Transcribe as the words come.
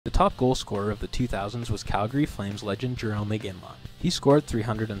top goal scorer of the 2000s was Calgary Flames legend Jarome Iginla. He scored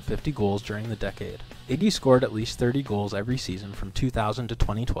 350 goals during the decade. Iggy scored at least 30 goals every season from 2000 to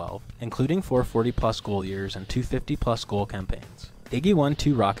 2012, including 4 40-plus goal years and 2 50-plus goal campaigns. Iggy won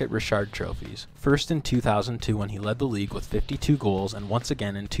 2 Rocket Richard trophies, first in 2002 when he led the league with 52 goals and once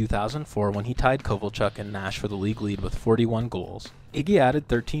again in 2004 when he tied Kovalchuk and Nash for the league lead with 41 goals. Iggy added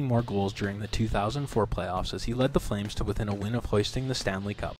 13 more goals during the 2004 playoffs as he led the Flames to within a win of hoisting the Stanley Cup.